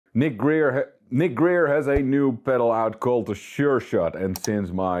Nick Greer has a new pedal out called the Sure Shot, and since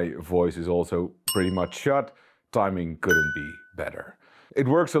my voice is also pretty much shut, timing couldn't be better. It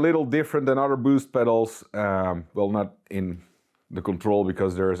works a little different than other boost pedals, well, not in the control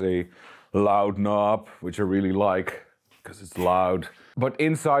because there's a loud knob, which I really like because it's loud. But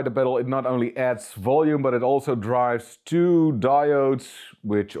inside the pedal it not only adds volume, but it also drives two diodes,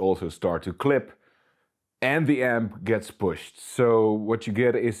 which also start to clip, and the amp gets pushed. So what you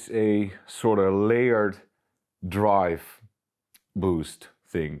get is a sort of layered drive boost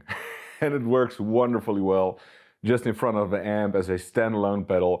thing. And it works wonderfully well just in front of the amp as a standalone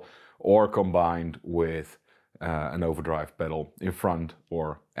pedal, or combined with an overdrive pedal in front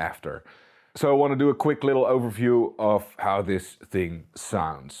or after. So I want to do a quick little overview of how this thing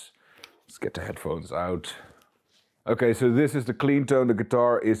sounds. Let's get the headphones out. Okay, so this is the clean tone. The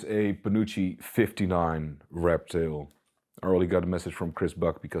guitar is a Panucci 59 Reptile. I already got a message from Chris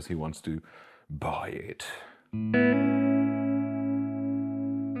Buck because he wants to buy it.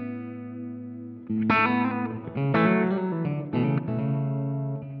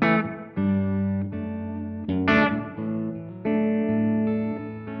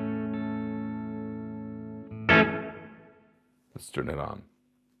 Let's turn it on.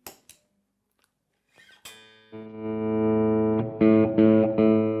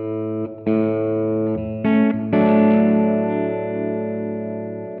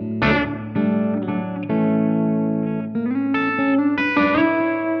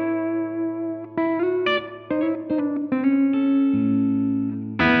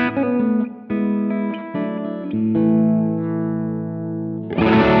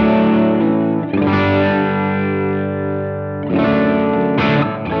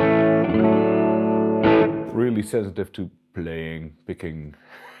 Really sensitive to playing, picking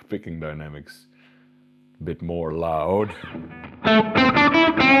dynamics a bit more loud.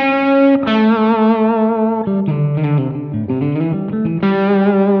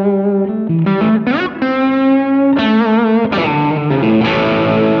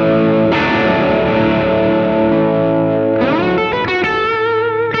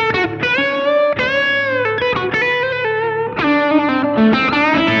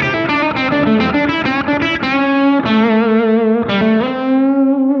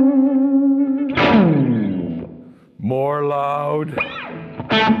 More loud.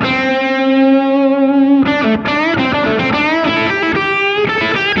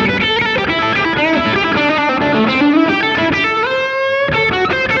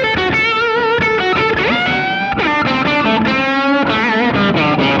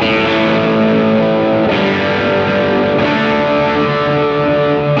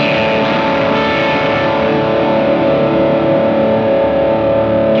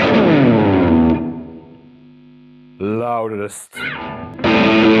 Loudest.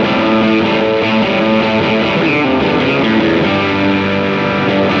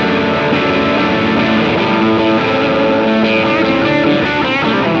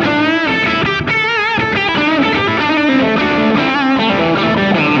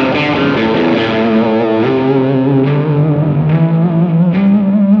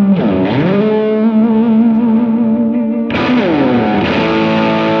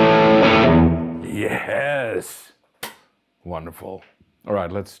 Yes! Wonderful. All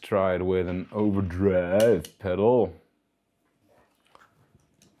right, let's try it with an overdrive pedal.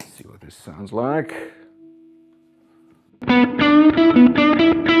 Let's see what this sounds like.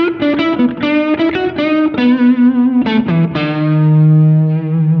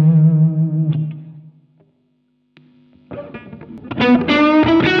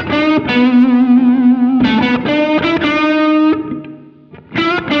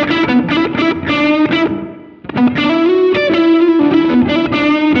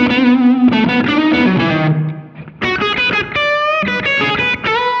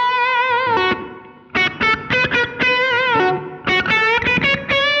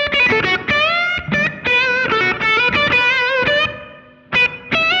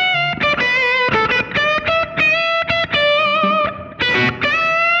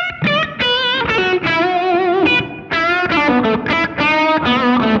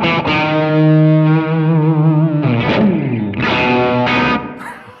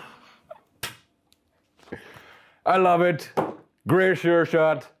 I love it. Greer Sure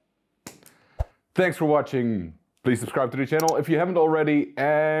Shot. Thanks for watching. Please subscribe to the channel if you haven't already.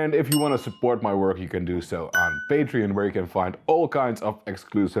 And if you want to support my work, you can do so on Patreon, where you can find all kinds of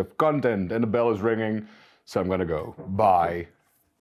exclusive content. And the bell is ringing, so I'm gonna go. Bye.